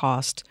compare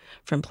cost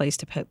from place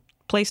to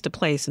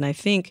place? And I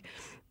think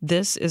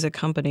this is a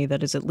company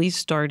that is at least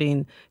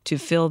starting to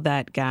fill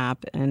that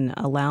gap and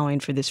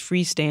allowing for this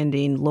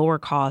freestanding,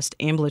 lower-cost,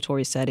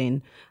 ambulatory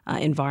setting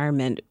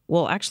environment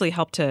will actually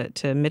help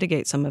to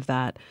mitigate some of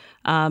that.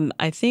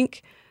 I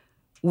think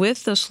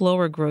with the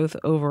slower growth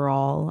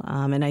overall,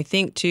 and I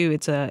think, too,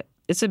 it's a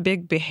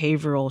big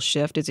behavioral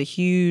shift. It's a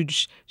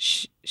huge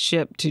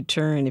ship to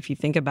turn if you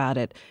think about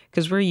it,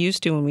 because we're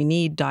used to when we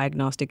need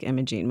diagnostic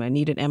imaging, when I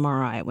need an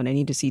MRI, when I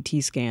need a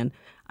CT scan,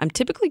 I'm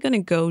typically going to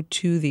go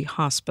to the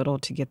hospital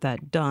to get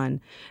that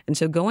done. And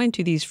so going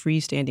to these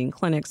freestanding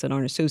clinics that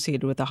aren't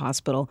associated with the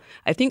hospital,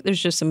 I think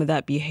there's just some of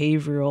that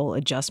behavioral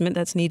adjustment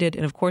that's needed.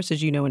 And of course,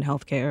 as you know, in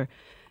healthcare,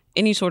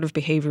 any sort of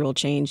behavioral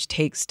change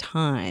takes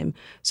time.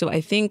 So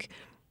I think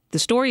the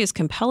story is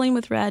compelling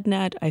with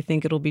RadNet. I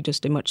think it'll be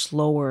just a much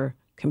slower,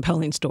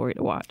 compelling story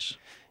to watch.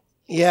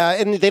 Yeah,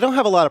 and they don't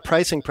have a lot of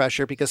pricing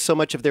pressure because so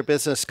much of their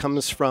business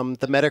comes from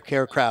the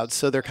Medicare crowd.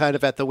 So they're kind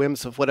of at the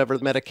whims of whatever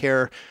the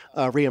Medicare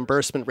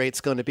reimbursement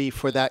rate's going to be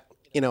for that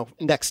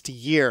next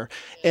year.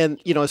 And,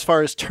 as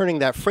far as turning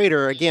that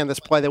freighter, again,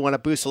 that's why they want to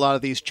boost a lot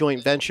of these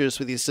joint ventures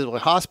with these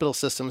hospital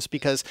systems,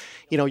 because,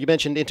 you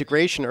mentioned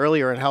integration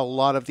earlier and how a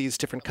lot of these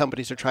different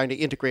companies are trying to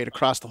integrate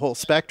across the whole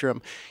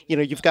spectrum.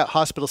 You've got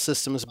hospital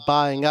systems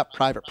buying up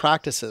private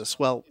practices.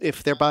 Well,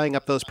 if they're buying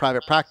up those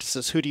private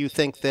practices, who do you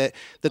think that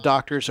the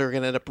doctors are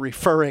going to end up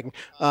referring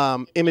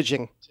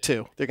imaging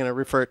to? They're going to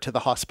refer it to the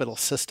hospital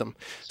system.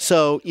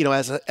 So,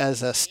 as a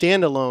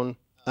standalone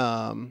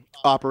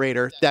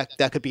operator,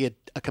 that could be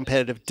a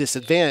competitive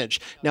disadvantage.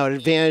 Now, an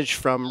advantage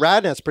from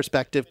RadNet's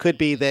perspective could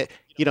be that,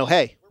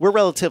 hey, we're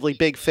relatively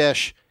big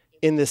fish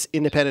in this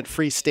independent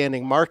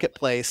freestanding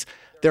marketplace.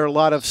 There are a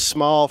lot of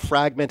small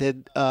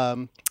fragmented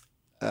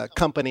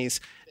companies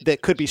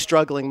that could be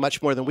struggling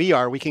much more than we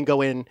are. We can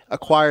go in,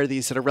 acquire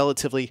these at a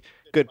relatively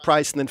good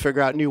price, and then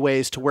figure out new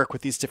ways to work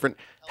with these different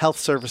health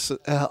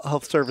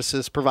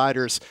services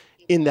providers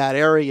in that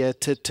area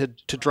to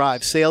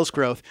drive sales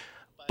growth.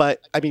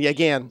 But I mean,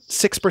 again,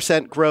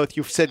 6% growth.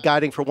 You've said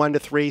guiding for 1 to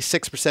 3,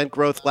 6%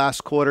 growth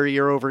last quarter,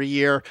 year over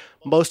year.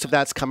 Most of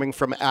that's coming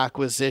from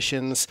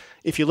acquisitions.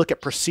 If you look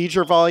at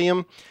procedure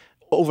volume,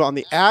 over on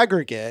the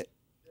aggregate,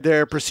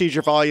 their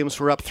procedure volumes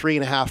were up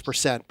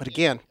 3.5%. But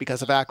again,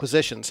 because of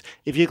acquisitions.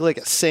 If you look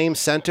at same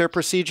center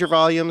procedure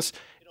volumes,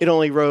 it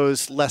only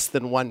rose less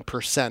than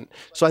 1%.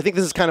 So I think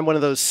this is kind of one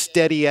of those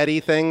steady Eddie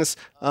things.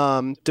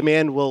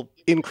 Demand will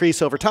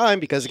increase over time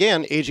because,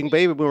 again, aging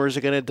baby boomers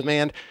are going to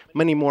demand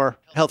many more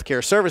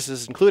healthcare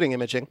services, including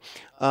imaging.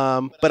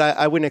 But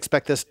I wouldn't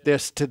expect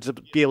this to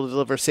be able to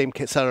deliver same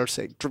or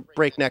say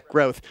breakneck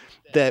growth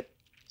that,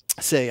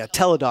 say, a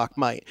Teladoc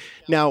might.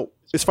 Now,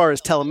 as far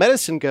as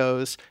telemedicine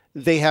goes,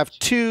 they have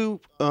two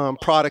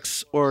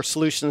products or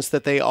solutions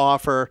that they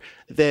offer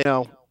that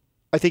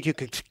I think you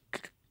could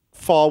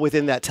fall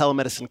within that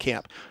telemedicine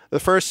camp. The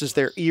first is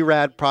their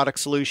eRAD product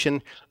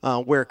solution,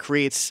 where it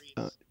creates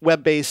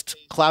web-based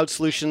cloud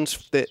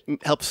solutions that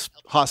helps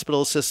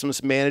hospital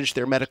systems manage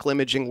their medical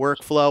imaging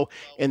workflow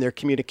and their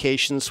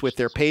communications with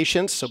their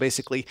patients. So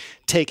basically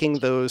taking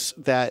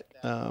that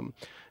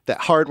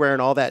hardware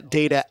and all that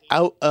data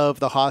out of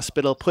the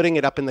hospital, putting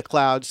it up in the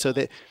cloud so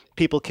that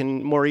people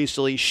can more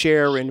easily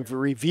share and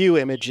review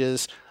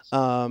images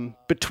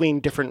between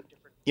different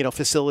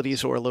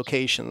facilities or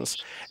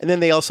locations. And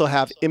then they also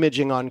have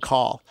imaging on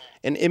call.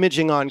 And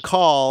imaging on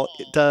call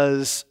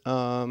does,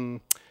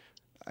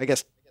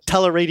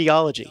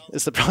 teleradiology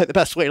is probably the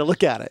best way to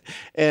look at it.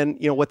 And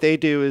what they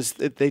do is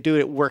they do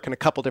it work in a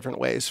couple different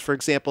ways. For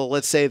example,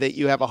 let's say that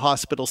you have a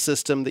hospital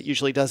system that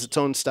usually does its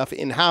own stuff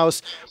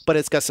in-house, but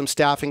it's got some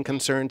staffing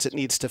concerns it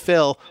needs to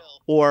fill,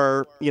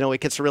 or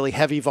it gets a really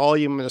heavy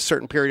volume in a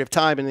certain period of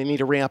time, and they need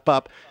to ramp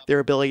up their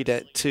ability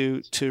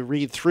to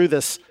read through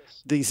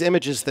these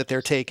images that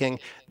they're taking.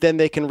 Then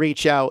they can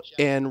reach out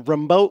and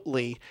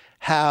remotely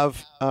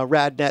have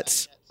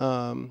RadNet's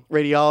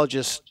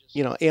radiologists,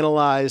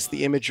 analyze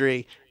the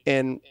imagery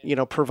and,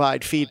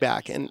 provide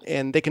feedback.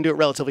 And they can do it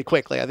relatively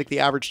quickly. I think the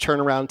average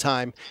turnaround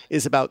time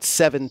is about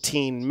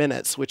 17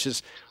 minutes, which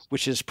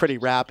is pretty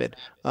rapid.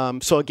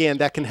 So again,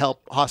 that can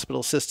help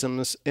hospital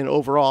systems and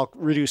overall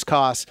reduce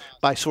costs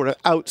by sort of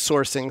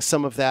outsourcing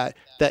some of that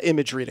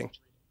image reading.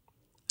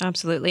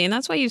 Absolutely. And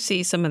that's why you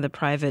see some of the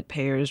private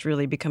payers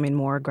really becoming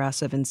more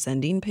aggressive in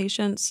sending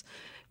patients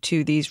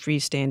to these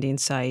freestanding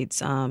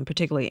sites,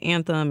 particularly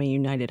Anthem and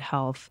United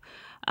Health.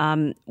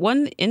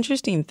 One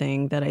interesting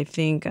thing that I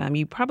think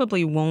you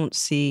probably won't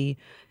see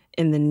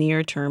in the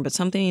near term, but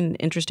something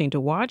interesting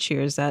to watch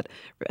here is that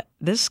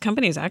this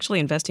company is actually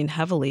investing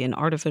heavily in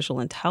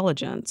artificial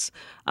intelligence.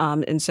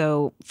 And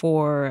so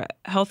for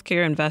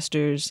healthcare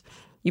investors,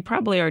 you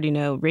probably already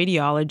know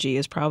radiology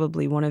is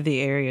probably one of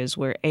the areas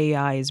where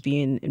AI is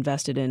being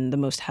invested in the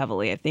most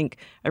heavily. I think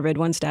I read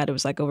one stat, it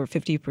was like over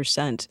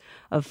 50%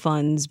 of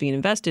funds being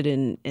invested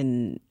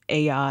in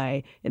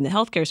AI in the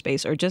healthcare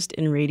space are just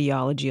in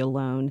radiology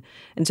alone.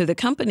 And so the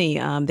company,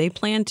 they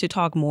plan to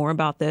talk more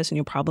about this, and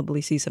you'll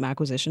probably see some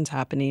acquisitions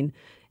happening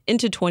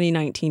into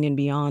 2019 and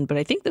beyond. But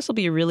I think this will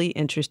be a really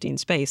interesting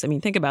space. I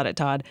mean, think about it,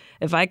 Todd.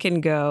 If I can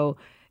go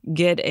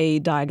get a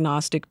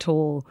diagnostic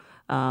tool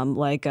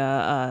like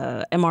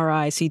a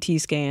MRI,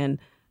 CT scan,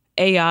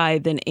 AI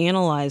then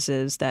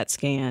analyzes that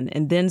scan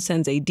and then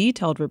sends a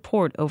detailed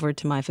report over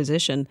to my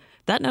physician.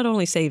 That not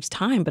only saves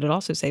time, but it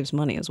also saves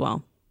money as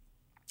well.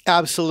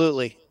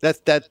 Absolutely.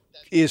 That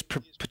is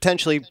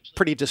potentially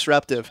pretty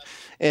disruptive.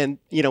 And,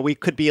 we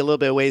could be a little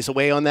bit of ways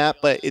away on that,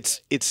 but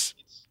it's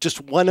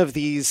just one of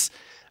these,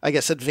 I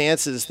guess,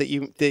 advances that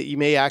you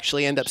may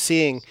actually end up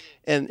seeing,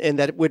 and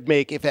that would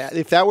make, if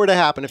that were to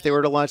happen, if they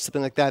were to launch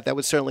something like that, that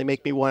would certainly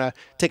make me want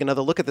to take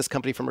another look at this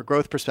company from a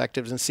growth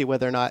perspective and see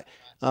whether or not,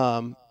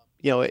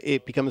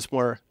 it becomes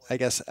more, I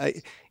guess,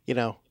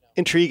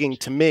 intriguing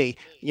to me.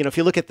 If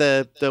you look at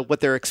the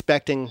what they're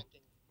expecting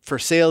for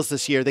sales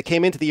this year, they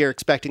came into the year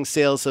expecting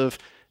sales of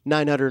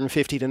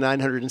 $950 to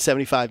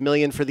 $975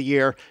 million for the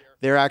year.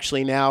 They're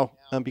actually now,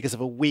 because of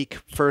a weak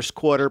first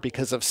quarter,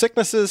 because of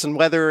sicknesses and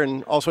weather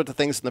and all sorts of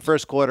things in the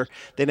first quarter,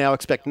 they now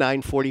expect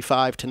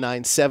 $945 to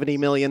 $970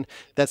 million.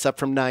 That's up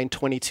from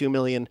 $922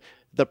 million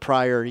the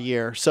prior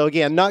year. So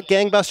again, not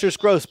gangbusters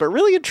growth, but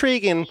really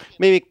intriguing,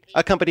 maybe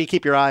a company to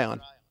keep your eye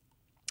on.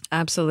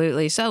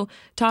 Absolutely. So,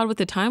 Todd, with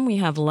the time we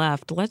have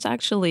left, let's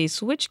actually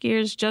switch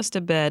gears just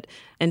a bit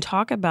and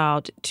talk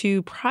about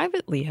two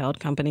privately held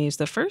companies,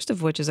 the first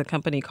of which is a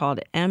company called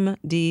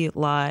MD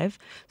Live,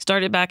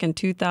 started back in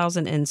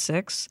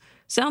 2006.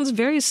 Sounds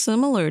very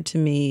similar to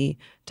me,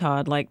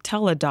 Todd, like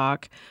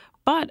Teladoc,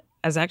 but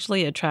has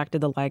actually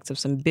attracted the likes of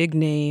some big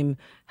name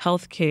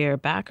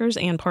healthcare backers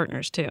and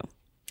partners too.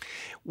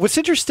 What's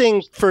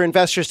interesting for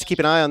investors to keep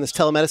an eye on this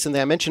telemedicine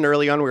that I mentioned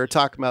early on, we were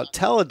talking about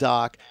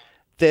Teladoc,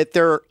 that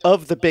they're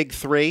of the big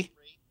three.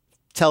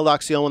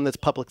 Teladoc's the only one that's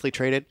publicly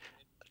traded.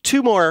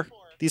 Two more,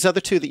 these other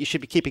two that you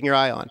should be keeping your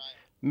eye on.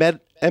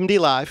 MD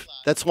Live,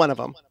 that's one of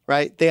them,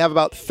 right? They have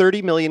about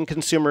 30 million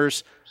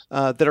consumers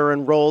that are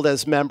enrolled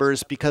as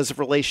members because of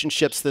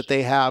relationships that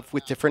they have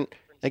with different,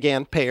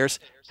 again, payers,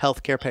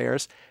 healthcare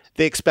payers.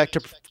 They expect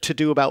to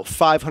do about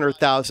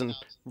 500,000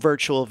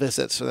 virtual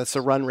visits. So that's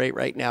the run rate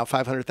right now,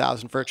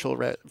 500,000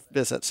 virtual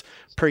visits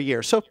per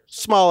year. So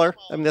smaller.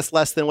 I mean, that's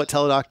less than what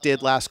Teladoc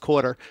did last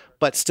quarter,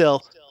 but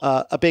still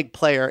a big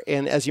player.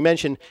 And as you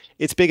mentioned,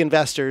 it's big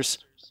investors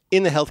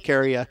in the healthcare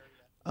area,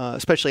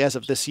 especially as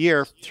of this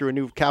year through a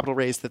new capital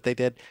raise that they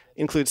did,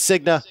 include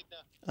Cigna,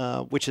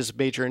 which is a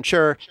major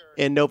insurer,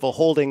 and Novo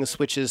Holdings,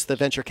 which is the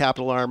venture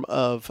capital arm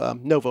of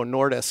Novo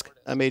Nordisk,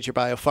 a major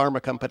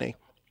biopharma company.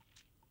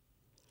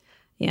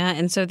 Yeah,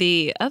 and so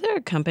the other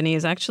company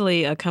is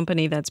actually a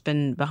company that's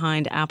been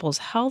behind Apple's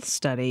health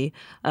study,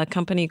 a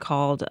company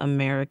called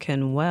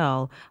American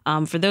Well.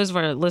 For those of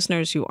our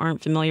listeners who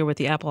aren't familiar with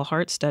the Apple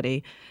Heart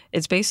Study,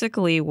 it's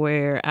basically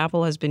where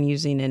Apple has been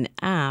using an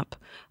app,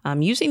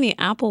 using the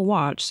Apple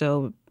Watch,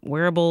 so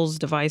wearables,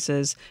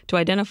 devices, to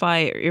identify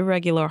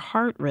irregular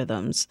heart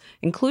rhythms,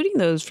 including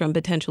those from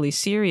potentially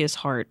serious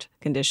heart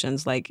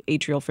conditions like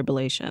atrial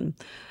fibrillation.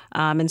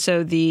 And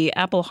so the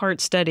Apple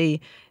Heart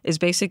Study is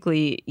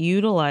basically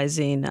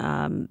utilizing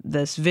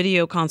this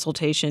video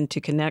consultation to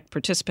connect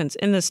participants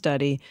in the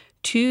study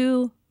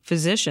to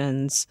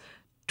physicians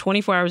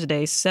 24 hours a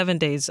day, 7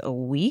 days a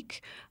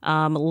week.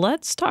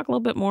 Let's talk a little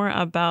bit more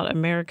about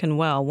American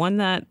Well, one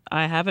that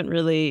I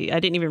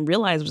didn't even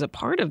realize was a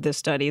part of this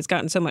study. It's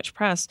gotten so much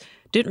press,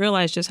 didn't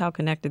realize just how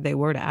connected they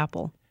were to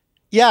Apple.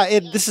 Yeah,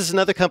 this is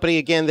another company,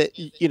 again, that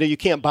you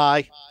can't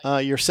buy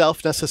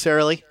yourself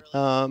necessarily,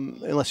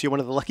 unless you're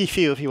one of the lucky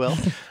few, if you will.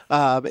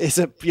 It's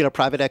a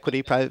private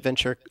equity, private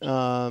venture,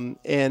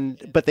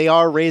 but they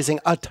are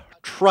raising a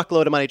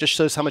truckload of money. It just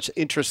shows how much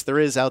interest there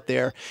is out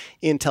there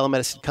in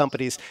telemedicine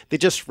companies. They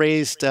just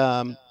raised,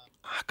 I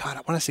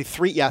want to say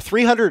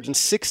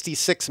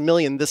 $366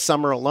 million this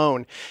summer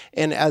alone,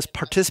 and as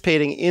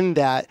participating in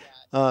that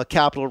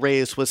capital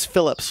raise was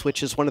Philips,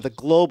 which is one of the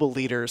global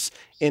leaders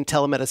in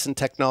telemedicine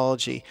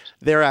technology.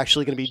 They're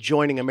actually going to be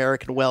joining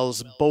American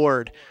Well's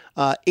board.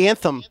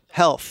 Anthem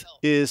Health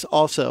is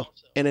also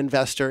an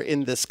investor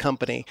in this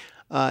company.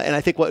 And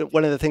I think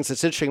one of the things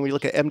that's interesting when you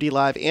look at MD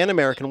Live and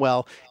American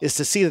Well is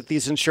to see that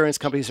these insurance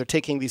companies are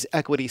taking these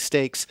equity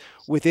stakes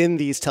within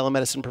these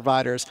telemedicine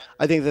providers.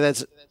 I think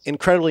that's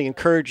incredibly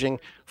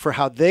encouraging for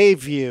how they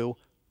view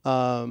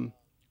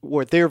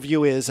what their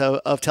view is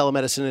of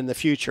telemedicine in the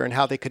future and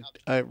how they could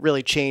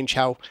really change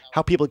how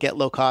people get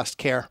low-cost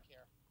care.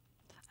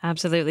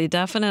 Absolutely.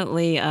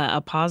 Definitely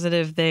a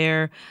positive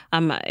there.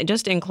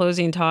 Just in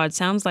closing, Todd,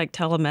 sounds like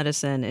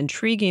telemedicine,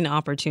 intriguing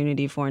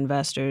opportunity for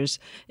investors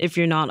if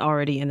you're not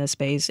already in the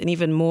space, and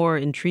even more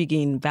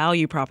intriguing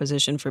value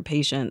proposition for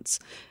patients.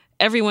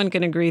 Everyone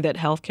can agree that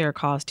healthcare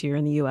costs here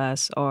in the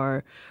U.S.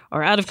 are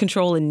out of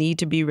control and need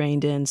to be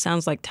reined in.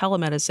 Sounds like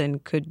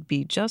telemedicine could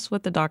be just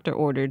what the doctor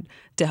ordered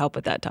to help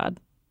with that, Todd.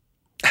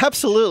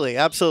 Absolutely.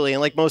 Absolutely.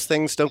 And like most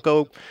things, don't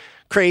go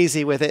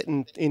crazy with it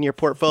in your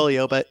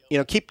portfolio, but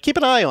keep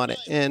an eye on it.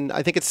 And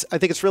I think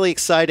it's really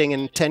exciting.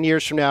 And 10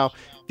 years from now,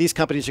 these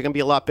companies are going to be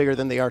a lot bigger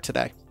than they are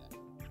today.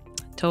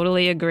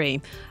 Totally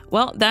agree.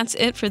 Well, that's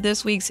it for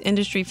this week's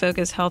Industry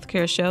Focused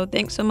Healthcare Show.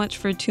 Thanks so much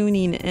for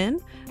tuning in.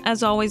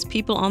 As always,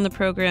 people on the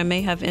program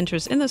may have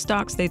interest in the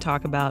stocks they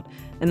talk about,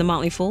 and the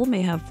Motley Fool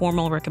may have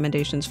formal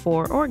recommendations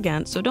for or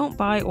against, so don't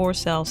buy or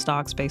sell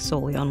stocks based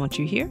solely on what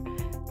you hear.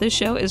 This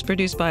show is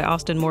produced by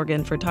Austin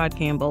Morgan. For Todd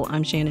Campbell,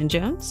 I'm Shannon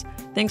Jones.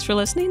 Thanks for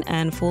listening,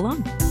 and Fool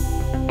on.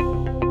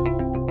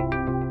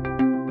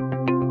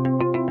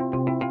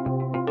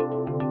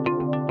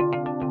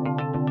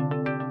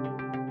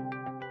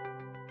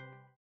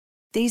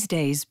 These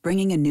days,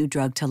 bringing a new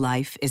drug to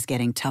life is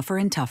getting tougher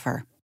and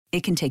tougher.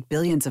 It can take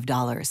billions of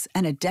dollars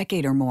and a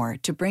decade or more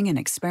to bring an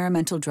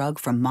experimental drug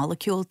from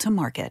molecule to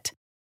market.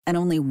 And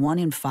only 1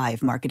 in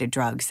 5 marketed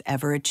drugs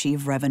ever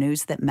achieve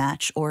revenues that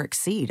match or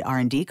exceed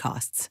R&D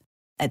costs.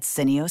 At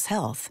Syneos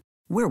Health,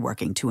 we're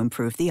working to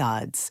improve the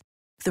odds.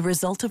 The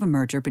result of a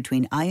merger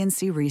between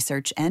INC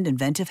Research and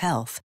Inventive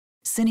Health,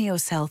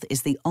 Syneos Health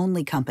is the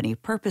only company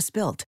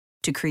purpose-built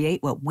to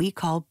create what we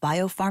call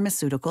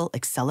biopharmaceutical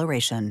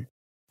acceleration.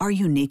 Our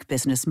unique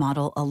business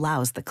model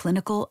allows the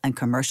clinical and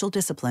commercial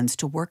disciplines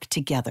to work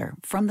together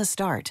from the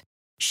start,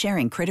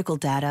 sharing critical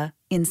data,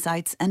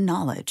 insights, and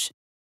knowledge.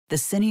 The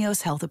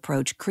Syneos Health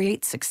approach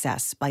creates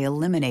success by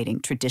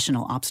eliminating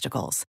traditional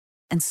obstacles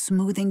and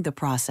smoothing the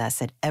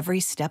process at every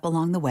step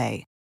along the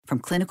way, from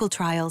clinical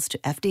trials to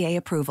FDA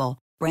approval,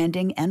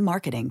 branding and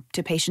marketing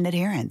to patient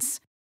adherence.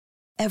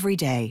 Every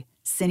day,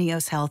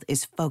 Syneos Health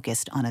is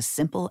focused on a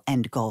simple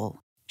end goal,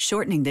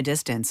 shortening the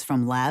distance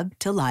from lab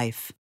to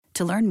life.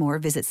 To learn more,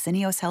 visit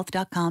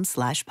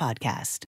syneoshealth.com/podcast.